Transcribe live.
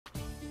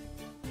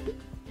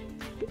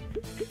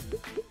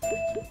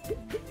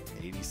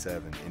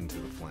87 into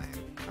the flame.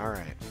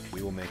 Alright,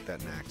 we will make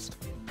that next.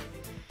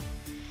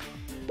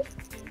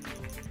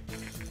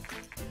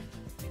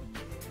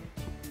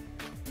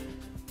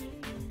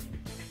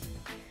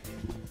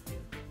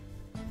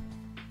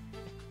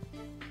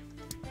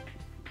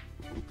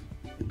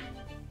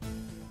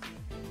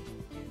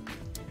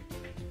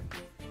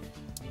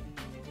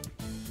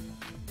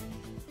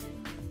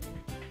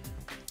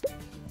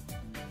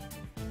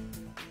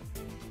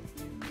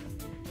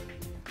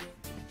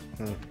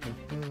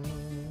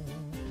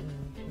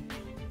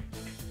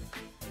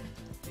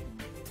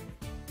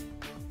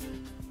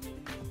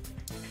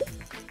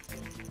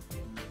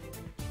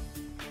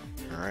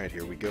 Alright,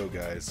 here we go,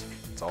 guys.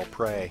 It's all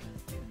pray.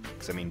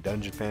 Because, I mean,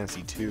 Dungeon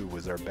Fantasy 2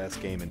 was our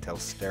best game until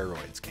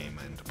steroids came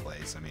into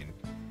place. I mean,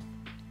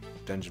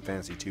 Dungeon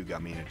Fantasy 2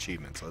 got me an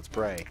achievement, so let's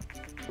pray.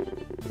 Come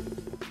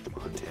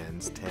on,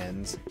 10s,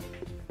 10s.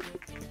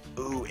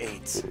 Ooh,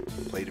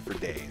 8s. Played it for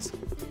days.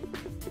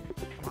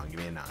 Come on, give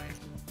me a 9.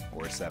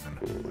 Or a 7.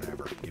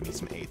 Whatever. Give me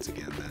some 8s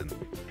again, then.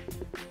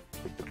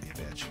 Don't be a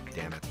bitch.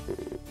 Damn it.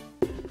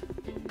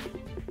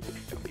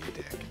 Don't be a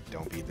dick.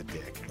 Don't be the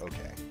dick.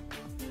 Okay.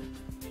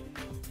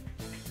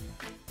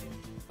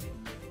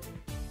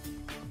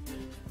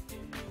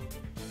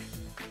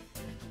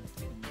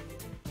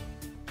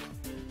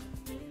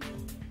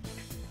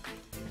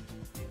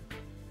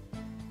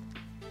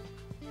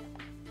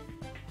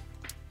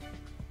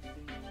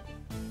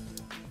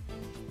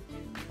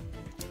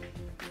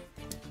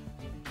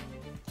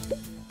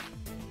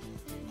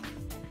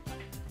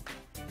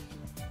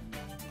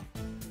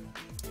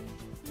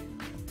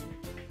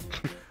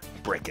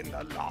 Breaking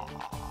the law.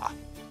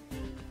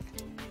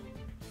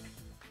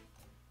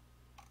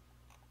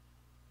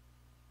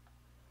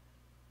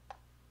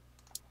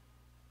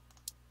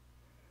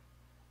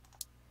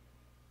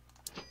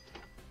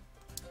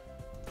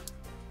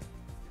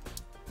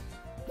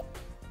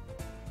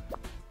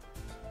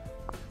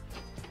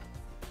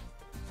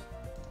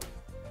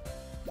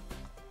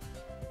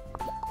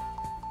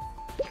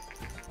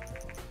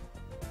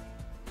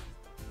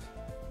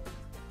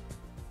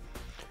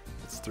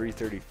 It's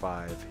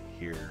 3:35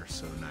 here,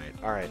 so night.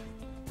 Alright.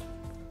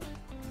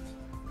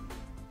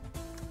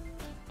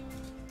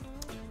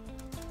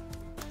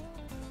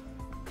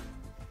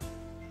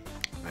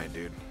 Alright,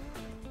 dude.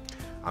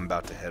 I'm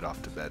about to head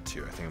off to bed,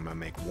 too. I think I'm gonna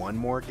make one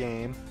more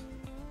game,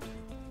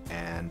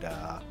 and,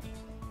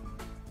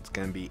 it's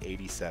gonna be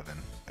 87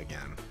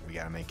 again. We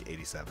gotta make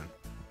 87.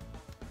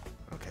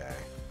 Okay.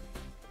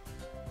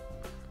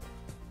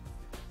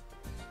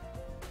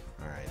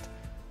 Alright.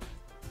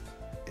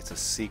 It's a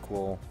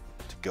sequel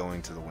to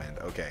Going to the Wind.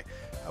 Okay.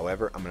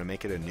 However, I'm going to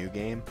make it a new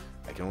game.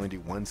 I can only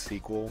do one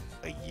sequel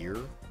a year,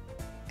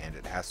 and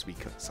it has to be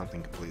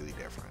something completely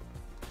different.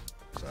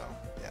 So,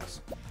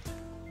 yes.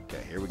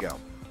 Okay, here we go.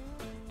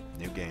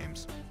 New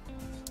games.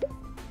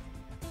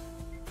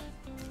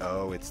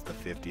 Oh, it's the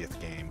 50th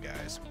game,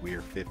 guys. We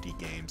are 50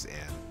 games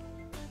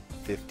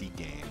in. 50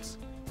 games.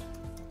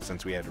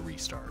 Since we had to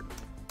restart.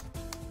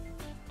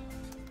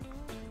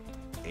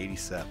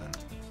 87.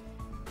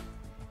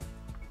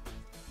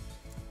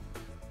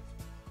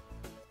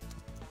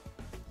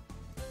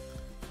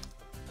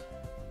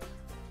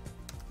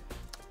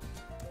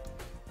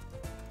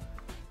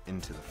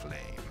 Into the flame.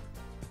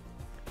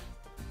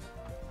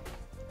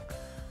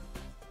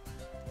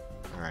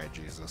 Alright,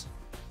 Jesus.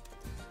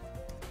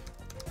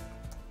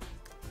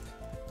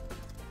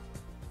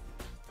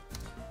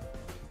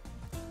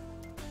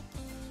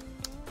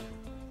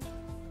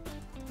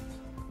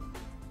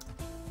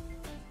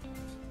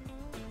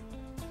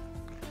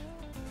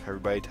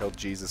 Everybody tell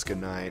Jesus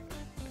goodnight.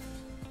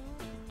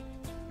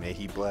 May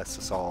he bless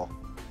us all.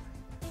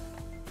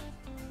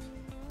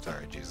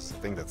 Sorry, Jesus. I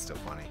think that's still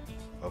funny.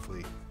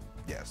 Hopefully.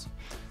 Yes.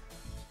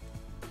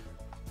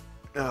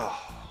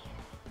 Oh.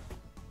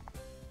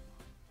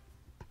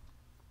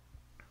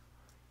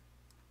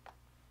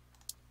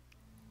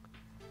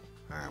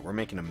 Alright, we're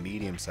making a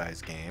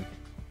medium-sized game.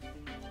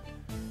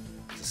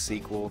 It's a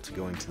sequel to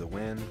Going to the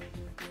Wind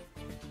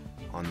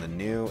on the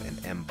new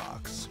and M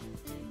box.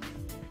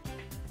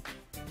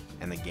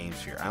 And the Game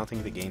Sphere. I don't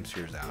think the Game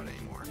Sphere is out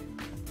anymore.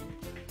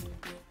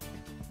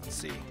 Let's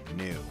see.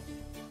 New.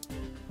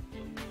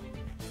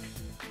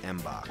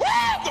 M-Box.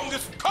 Gonna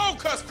get some cold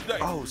cuts today.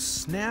 Oh,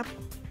 snap.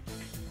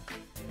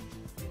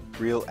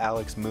 Real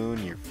Alex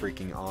Moon, you're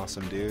freaking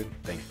awesome, dude.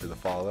 Thank you for the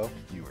follow.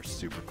 You are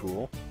super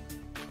cool.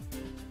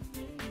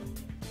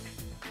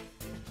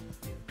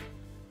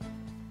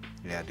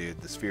 Yeah,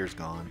 dude, the sphere's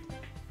gone.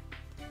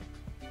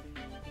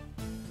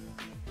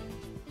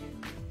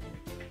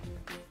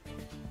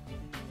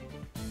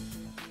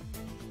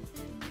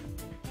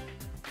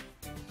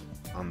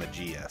 On the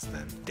GS,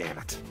 then. Damn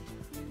it.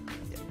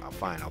 Yeah, well,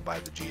 fine, I'll buy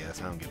the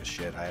GS. I don't give a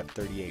shit. I have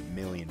 38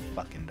 million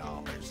fucking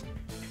dollars.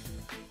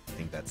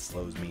 Think that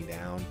slows me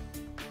down?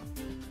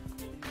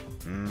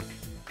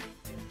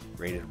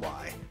 Rated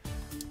Y.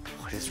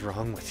 What is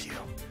wrong with you?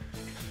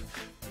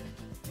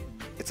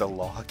 It's a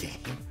law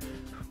game.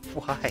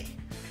 Why?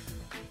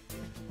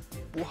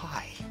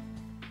 Why?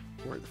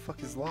 Where the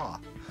fuck is law?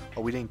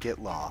 Oh, we didn't get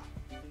law.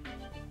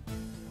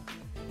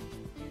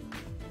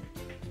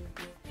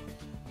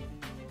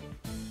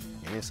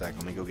 Give me a sec.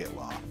 Let me go get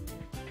Law.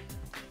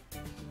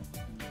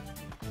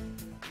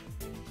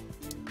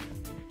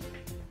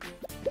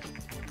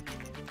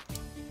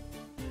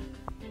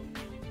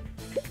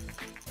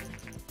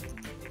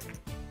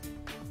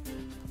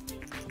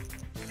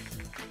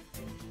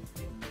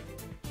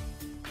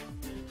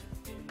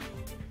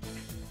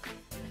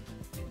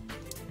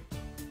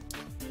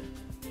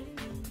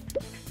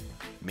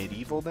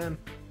 Medieval then?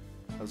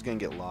 I was gonna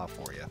get Law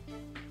for you.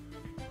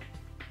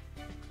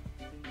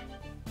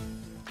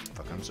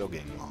 Fuck, I'm still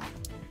getting Law.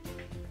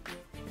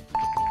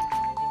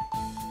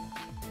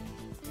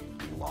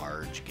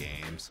 Large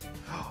games.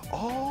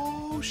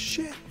 Oh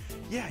shit!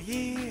 Yeah.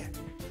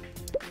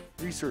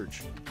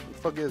 Research. What the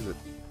fuck is it?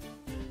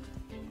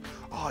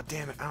 Oh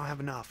damn it! I don't have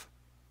enough.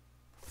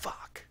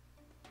 Fuck.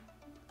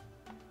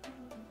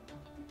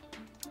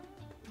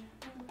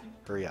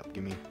 Hurry up!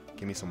 Give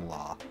me some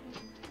Law.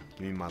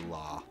 Give me my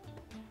Law.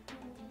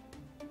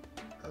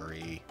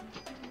 Hurry.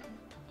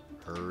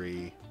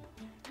 Hurry.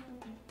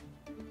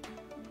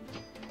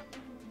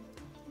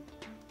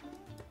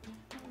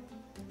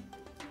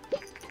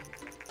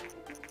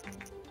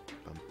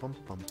 Bum,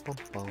 bum, bum,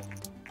 bum.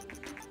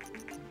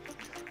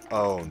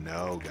 Oh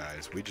no,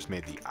 guys. We just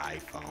made the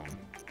iPhone.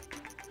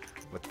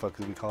 What the fuck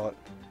did we call it?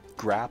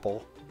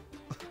 Grapple.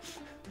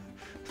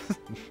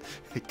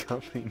 A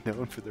company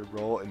known for their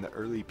role in the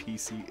early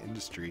PC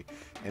industry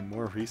and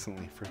more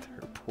recently for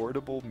their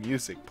portable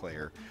music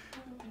player,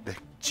 the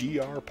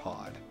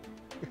GR-Pod,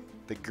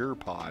 the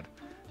GR-Pod,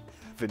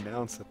 have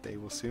announced that they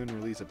will soon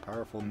release a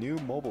powerful new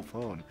mobile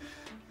phone.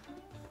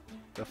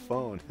 The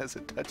phone has a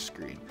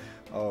touchscreen.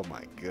 Oh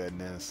my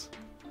goodness.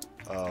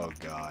 Oh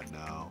god,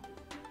 no.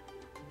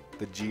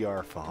 The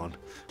GR phone.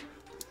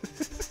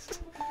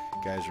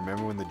 Guys,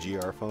 remember when the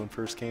GR phone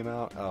first came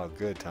out? Oh,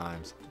 good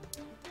times.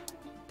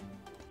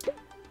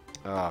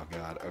 Oh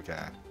god,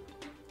 okay.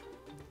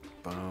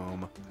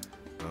 Boom.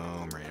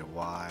 Boom, rated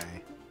Y.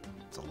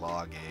 It's a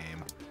Law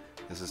game.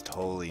 This is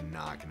totally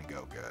not gonna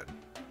go good.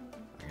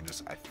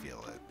 I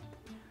feel it.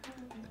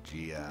 The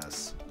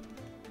GS.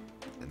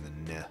 And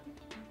the N.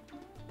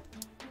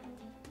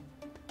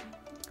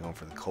 Going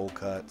for the cold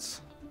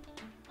cuts.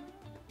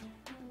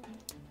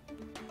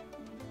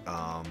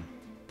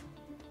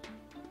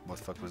 What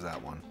the fuck was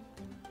that one?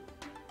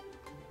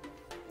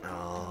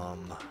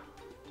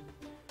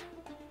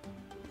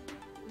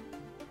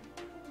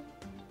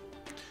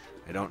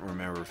 I don't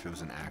remember if it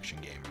was an action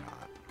game or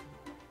not.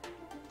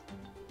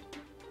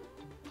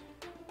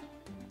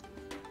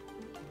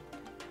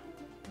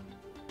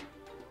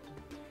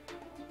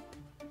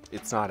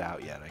 It's not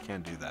out yet. I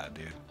can't do that,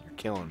 dude. You're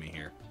killing me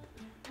here.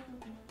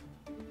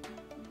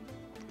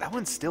 That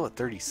one's still at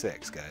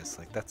 36, guys.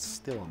 Like, that's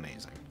still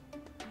amazing.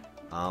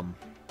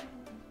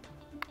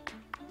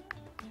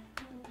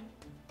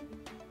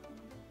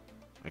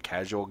 A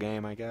casual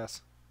game, I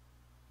guess.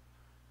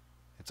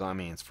 I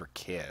mean, it's for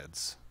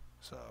kids,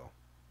 so.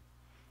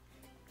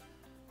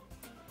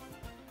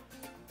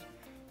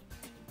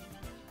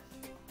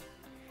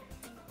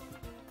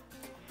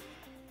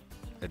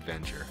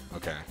 Adventure,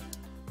 okay.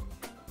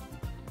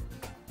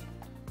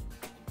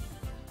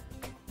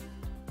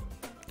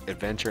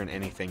 Adventure and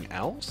anything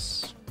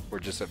else? Or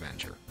just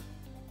adventure?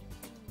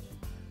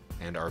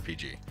 And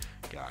RPG.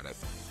 Got it.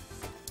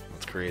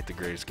 Let's create the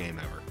greatest game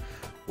ever.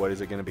 What is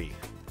it going to be?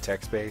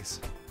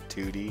 Text-based?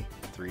 2D?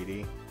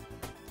 3D?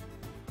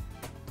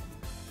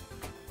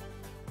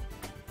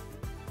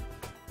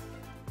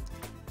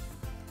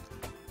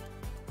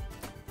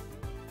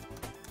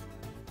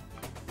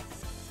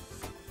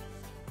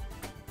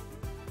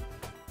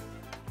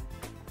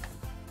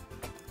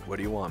 What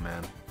do you want,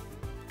 man?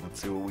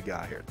 Let's see what we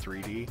got here.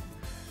 3D?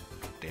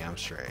 Damn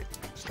straight.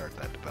 Start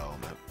that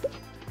development.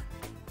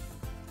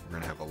 We're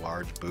going to have a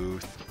large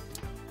booth.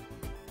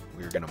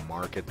 We're going to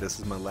market. This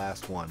is my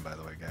last one, by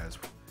the way, guys.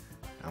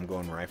 I'm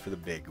going right for the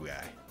big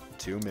guy.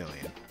 2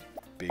 million.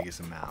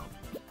 Biggest amount.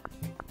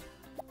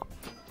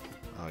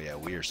 Oh, yeah.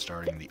 We are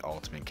starting the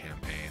ultimate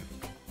campaign.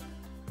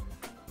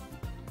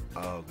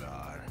 Oh,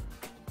 God.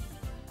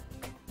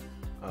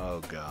 Oh,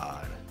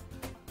 God.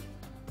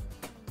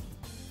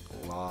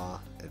 Law,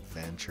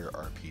 adventure,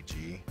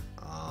 RPG.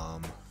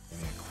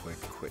 Give me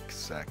a quick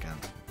second.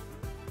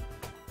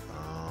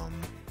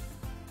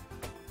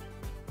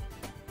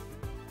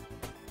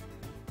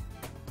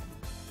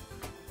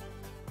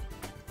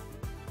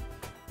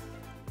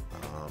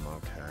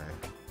 Okay.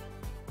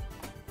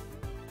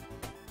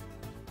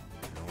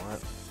 You know what?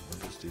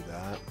 We'll just do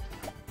that.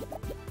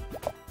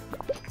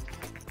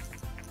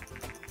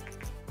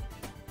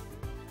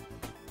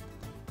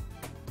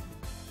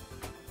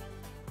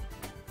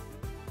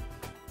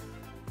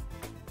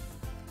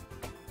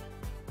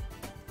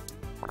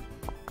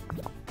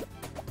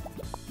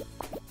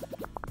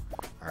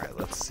 Alright,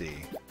 let's see.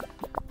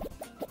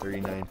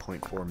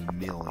 39.4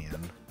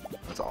 million.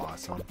 That's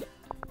awesome.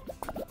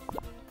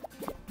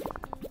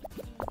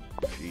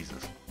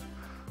 Jesus.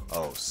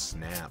 Oh,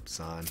 snap,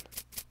 son.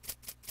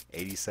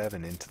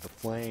 87 into the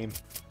flame.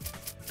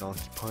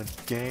 Donkey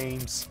Punch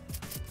Games.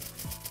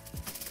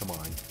 Come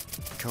on.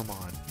 Come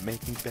on.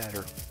 Make me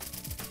better.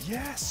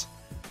 Yes!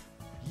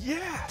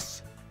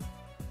 Yes!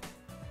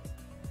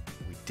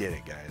 We did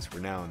it, guys. We're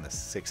now in the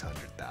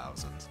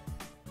 600,000s.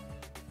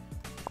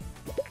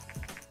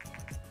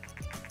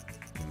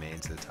 We made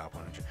it to the top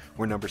 100.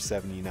 We're number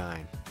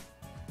 79.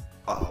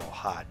 Oh,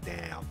 hot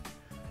damn.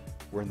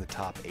 We're in the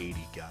top 80,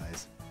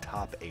 guys.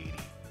 Top 80.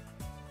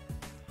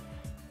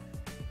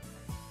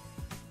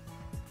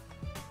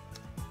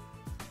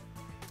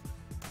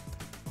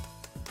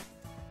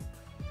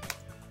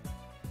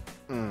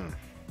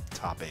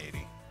 Top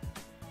 80.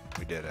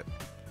 We did it.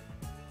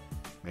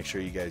 Make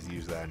sure you guys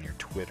use that on your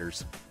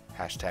Twitters.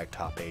 Hashtag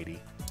top 80.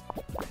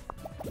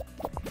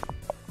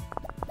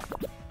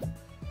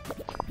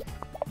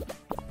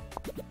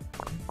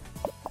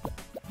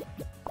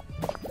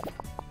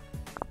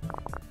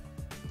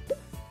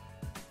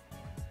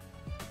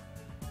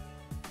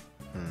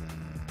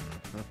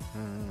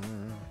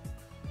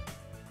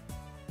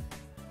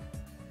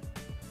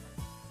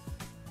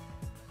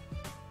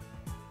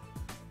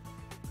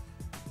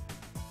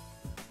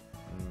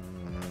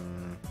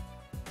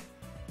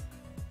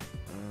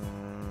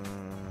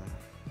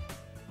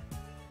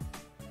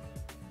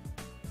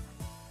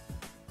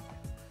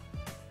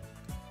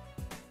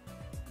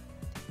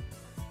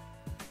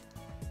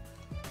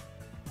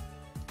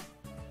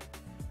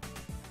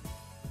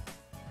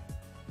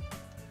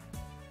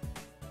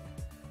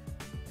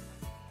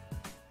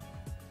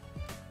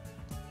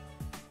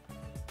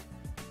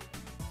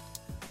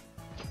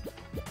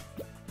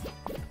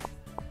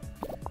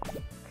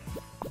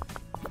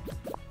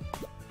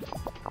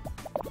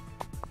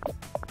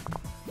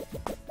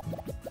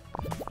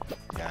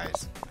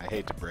 Guys, I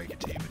hate to break it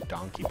to you, but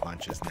Donkey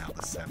Punch is now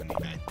the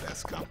 79th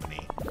best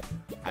company.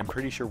 I'm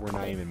pretty sure we're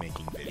not even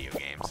making video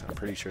games. I'm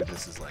pretty sure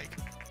this is like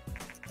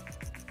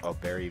a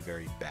very,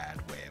 very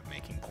bad way of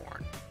making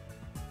porn.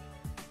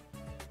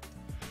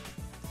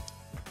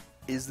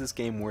 Is this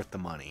game worth the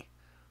money?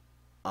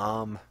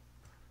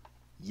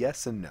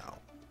 Yes and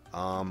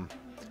no.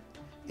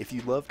 If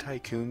you love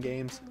Tycoon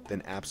games,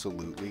 then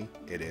absolutely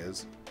it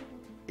is.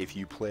 If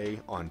you play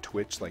on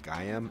Twitch like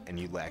I am, and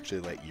you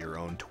actually let your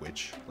own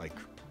Twitch, like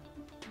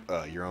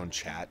your own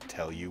chat,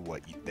 tell you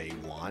what they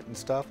want and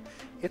stuff,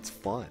 it's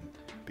fun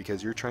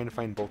because you're trying to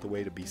find both a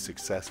way to be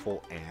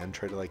successful and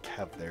try to like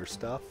have their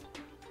stuff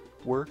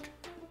work,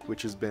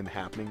 which has been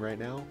happening right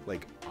now,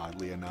 like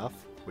oddly enough,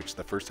 which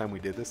the first time we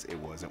did this, it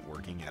wasn't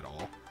working at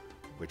all,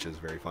 which is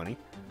very funny.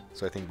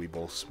 So I think we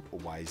both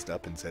wised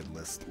up and said,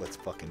 let's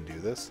fucking do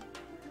this.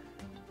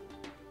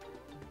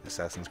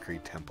 Assassin's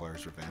Creed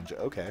Templar's Revenge.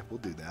 Okay, we'll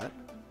do that.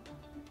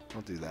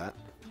 I'll do that.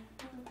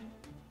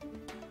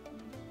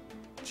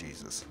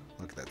 Jesus,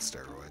 look at that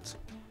steroids.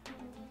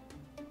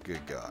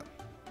 Good God.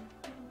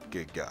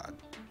 Good God.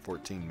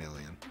 14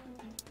 million.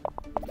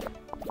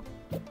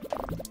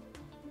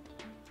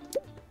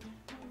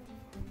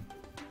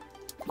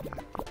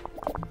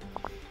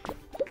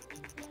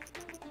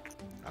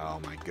 Oh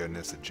my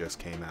goodness, it just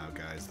came out,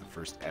 guys. The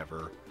first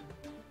ever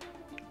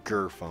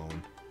GUR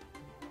phone.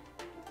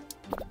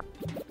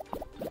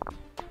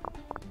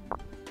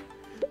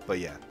 But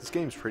yeah, this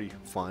game's pretty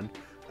fun.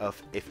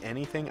 If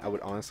anything, I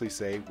would honestly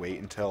say wait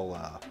until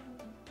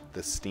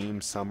the Steam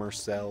summer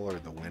sale or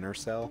the winter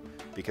sale,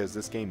 because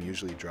this game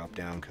usually dropped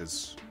down.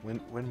 Because when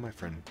did my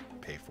friend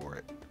pay for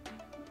it?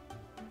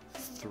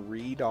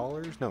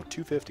 $3? No,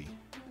 $2.50.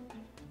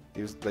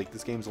 It was like,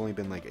 this game's only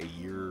been like a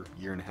year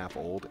and a half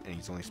old, and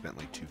he's only spent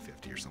like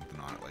 $2.50 or something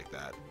on it like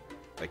that.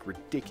 Like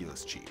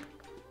ridiculous cheap.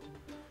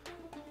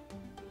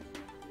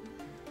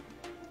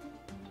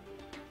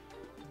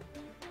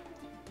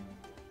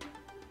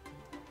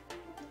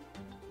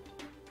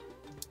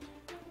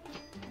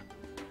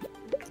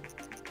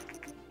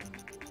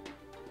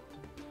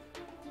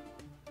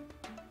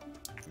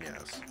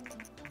 Yes.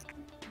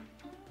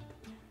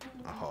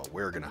 Oh,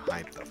 we're gonna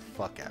hype the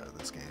fuck out of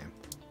this game.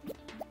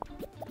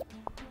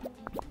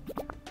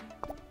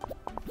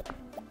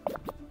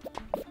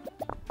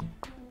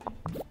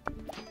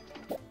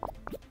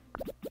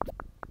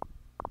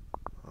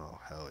 Oh,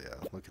 hell yeah.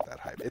 Look at that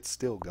hype. It's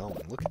still going.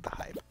 Look at the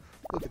hype.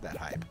 Look at that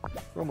hype.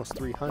 We're almost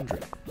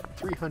 300.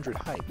 300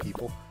 hype,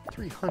 people.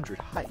 300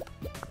 hype.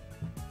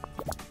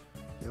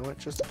 You know what?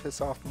 Just to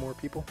piss off more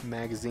people,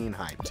 magazine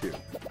hype, too.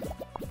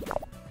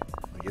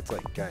 It's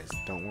like, guys,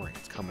 don't worry,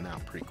 it's coming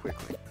out pretty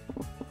quickly.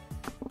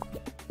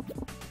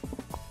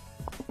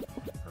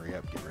 Hurry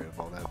up, get rid of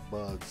all that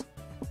bugs.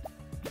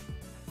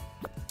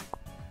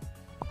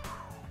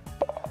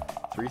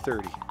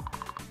 330.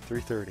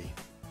 330.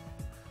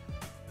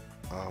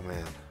 Oh,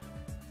 man.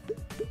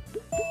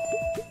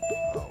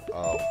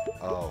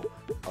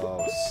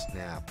 Oh,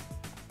 snap.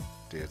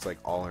 Dude, it's like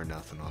all or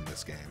nothing on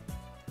this game.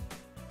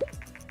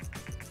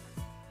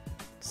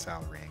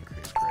 Salary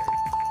increase, great.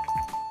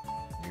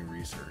 New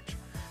research.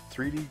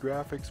 3D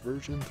graphics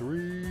version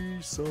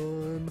 3,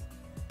 son.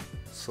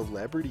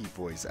 Celebrity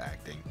voice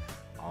acting.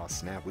 Aw,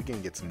 snap. We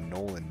can get some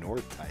Nolan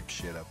North type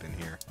shit up in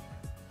here.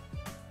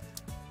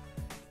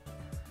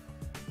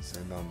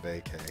 Send on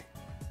vacay.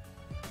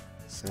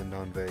 Send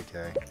on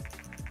vacay.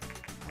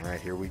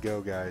 Alright, here we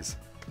go, guys.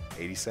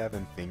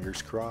 87.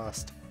 Fingers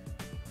crossed.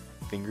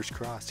 Fingers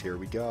crossed. Here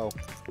we go.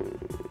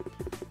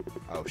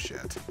 Oh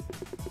shit.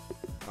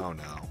 Oh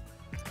no.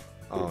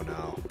 Oh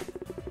no.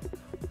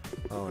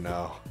 Oh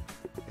no.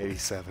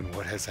 87,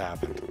 what has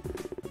happened?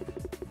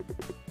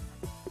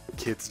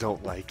 Kids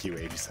don't like you,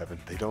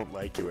 87. They don't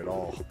like you at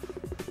all.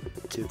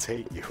 Kids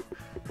hate you.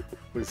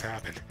 What has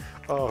happened?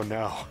 Oh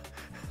no.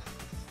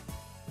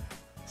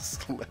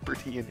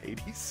 Celebrity in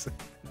 87.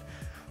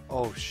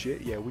 Oh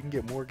shit, yeah, we can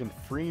get Morgan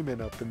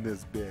Freeman up in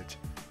this bitch.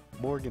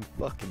 Morgan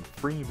fucking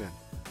Freeman.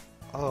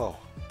 Oh.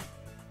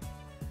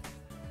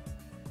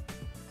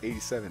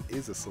 87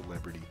 is a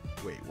celebrity.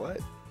 Wait, what?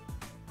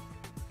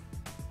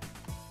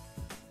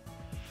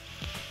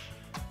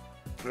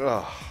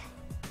 Ugh.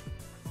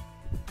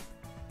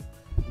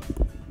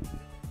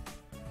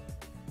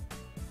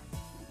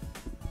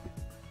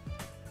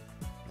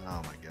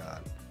 Oh my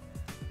god.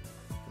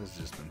 This has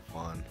just been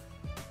fun.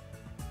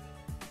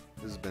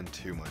 This has been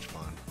too much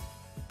fun.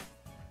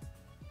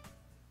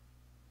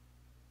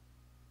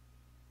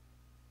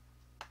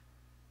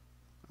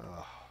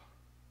 Ugh.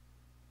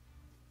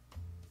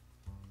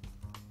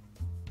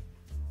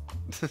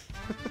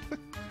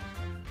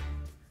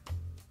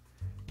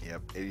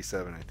 Yep,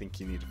 87. I think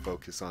you need to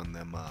focus on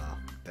them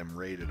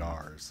rated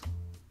R's.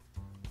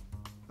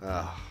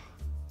 Ugh.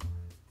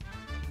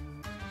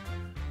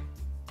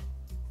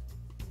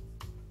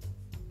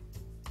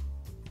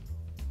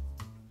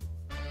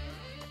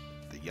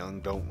 The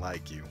young don't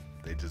like you.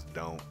 They just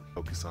don't.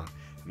 You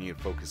need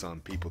to focus on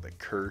people that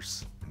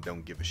curse and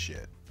don't give a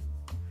shit.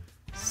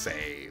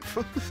 Save.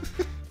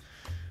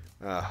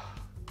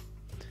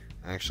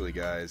 Actually,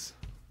 guys.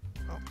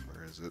 Oh,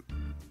 where is it?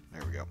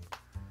 There we go.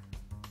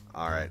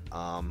 Alright,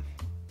 I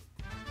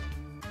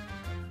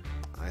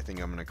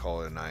think I'm gonna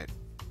call it a night.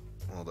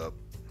 Hold up.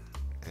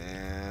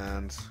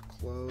 And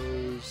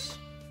close.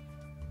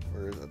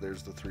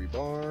 There's the 3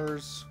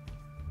 bars.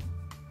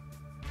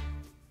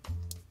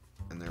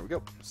 And there we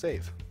go.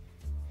 Save.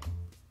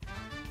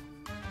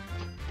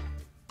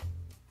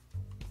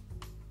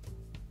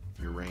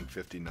 You're rank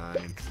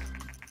 59.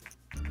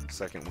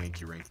 Second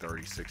week, you rank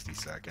 30,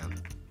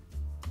 62nd.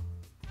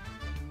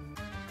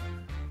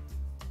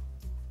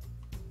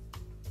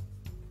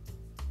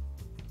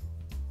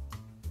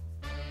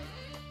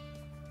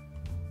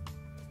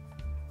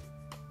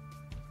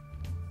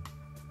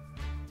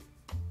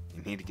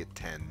 You need to get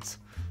 10s.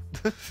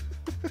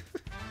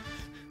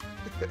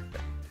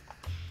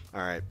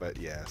 Alright, but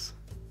yes.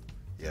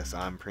 Yes,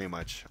 I am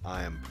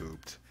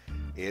pooped.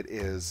 It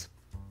is,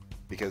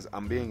 because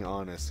I'm being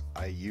honest,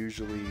 I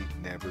usually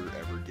never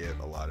ever get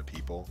a lot of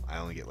people. I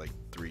only get like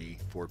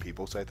 3-4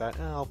 people, so I thought,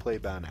 I'll play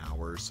about an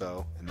hour or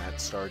so. And that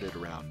started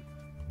around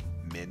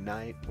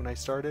midnight when I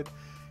started.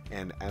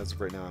 And as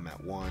of right now, I'm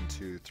at 1,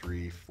 2,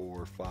 3,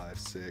 4, 5,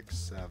 6,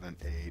 7,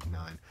 8,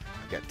 9.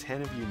 I've got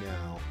 10 of you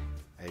now.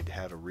 I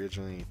had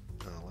originally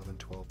 11,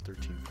 12,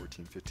 13,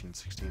 14, 15,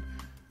 16.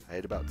 I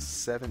had about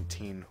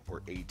 17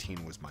 or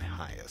 18 was my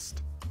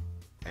highest.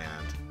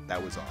 And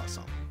that was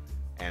awesome.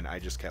 And I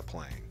just kept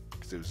playing.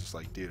 Because it was just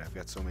like, dude, I've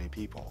got so many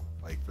people.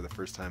 Like, for the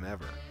first time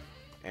ever.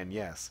 And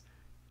yes,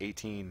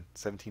 17,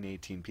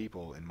 18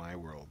 people in my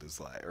world is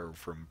like, or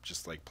from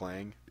just like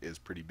playing, is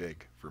pretty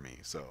big for me.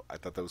 So I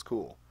thought that was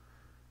cool.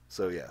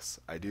 So yes,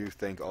 I do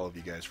thank all of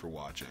you guys for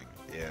watching.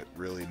 It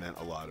really meant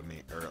a lot of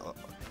me, or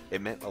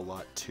it meant a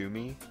lot to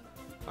me.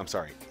 I'm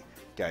sorry,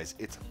 guys,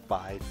 it's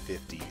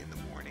 5:50 in the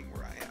morning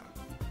where I am.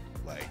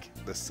 Like,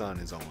 the sun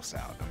is almost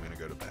out. I'm gonna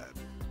go to bed.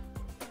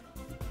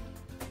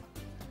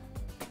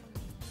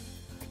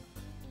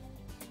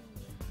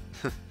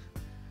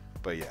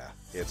 But yeah,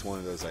 it's one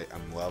of those,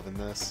 I'm loving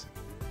this.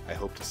 I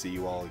hope to see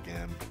you all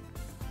again.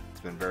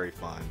 It's been very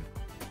fun.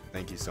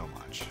 Thank you so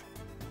much.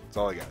 That's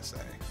all I gotta say.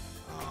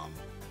 I'm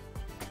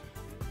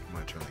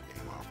gonna turn the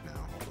game off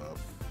now. Hold up.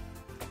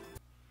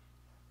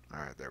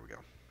 Alright, there we go.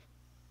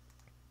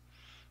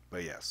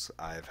 But yes,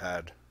 I've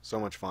had so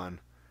much fun.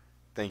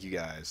 Thank you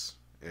guys.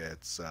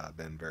 It's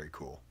been very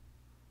cool.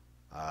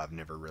 I've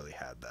never really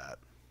had that.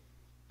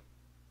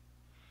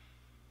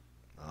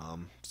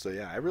 So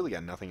yeah, I really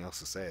got nothing else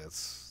to say.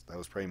 That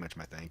was pretty much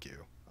my thank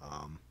you.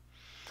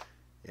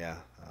 Yeah.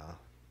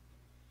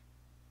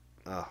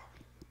 Oh,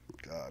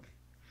 God.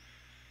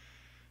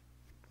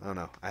 I don't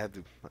know. I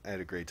had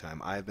a great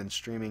time. I've been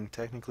streaming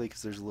technically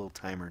because there's a little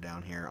timer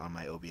down here on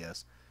my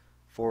OBS.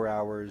 4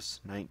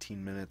 hours,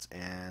 19 minutes,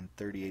 and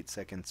 38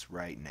 seconds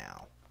right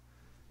now.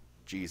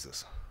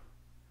 Jesus.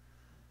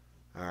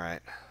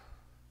 Alright.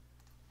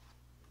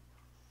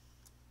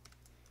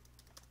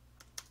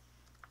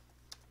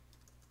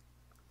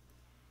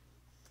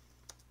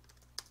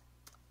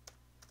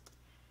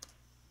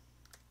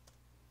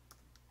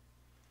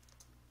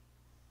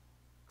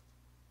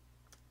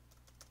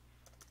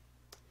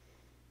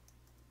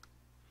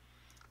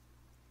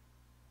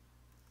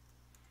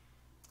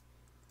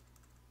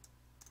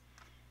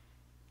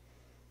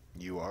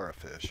 You are a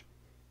fish.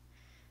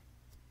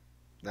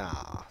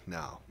 Nah,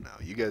 no.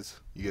 You guys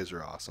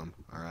are awesome.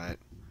 Alright.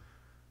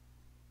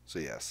 So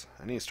yes,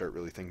 I need to start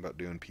really thinking about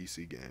doing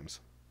PC games.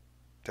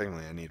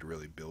 Technically, I need to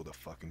really build a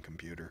fucking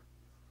computer.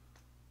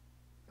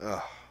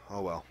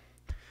 Oh well.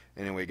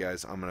 Anyway,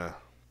 guys, I'm gonna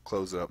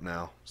close it up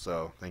now.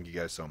 So thank you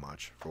guys so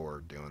much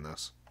for doing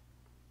this.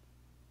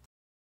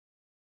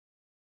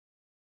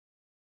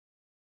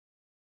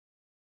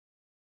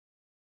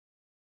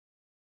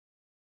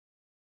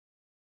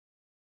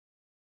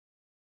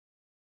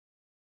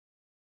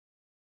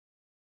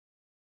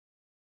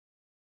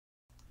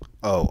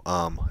 Oh,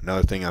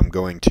 another thing, I'm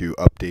going to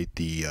update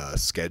the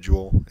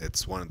schedule.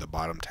 It's one of the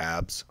bottom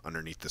tabs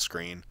underneath the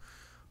screen.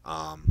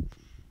 Um,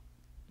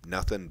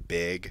 Nothing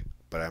big,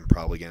 but I'm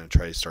probably going to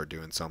try to start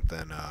doing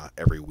something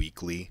every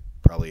weekly,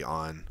 probably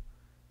on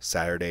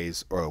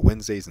Saturdays or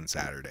Wednesdays and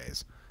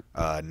Saturdays.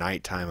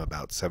 Nighttime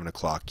about 7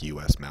 o'clock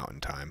U.S.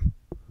 Mountain Time.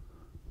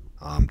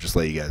 Just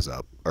let you guys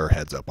up or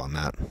heads up on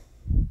that.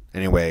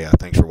 Anyway,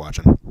 thanks for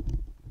watching.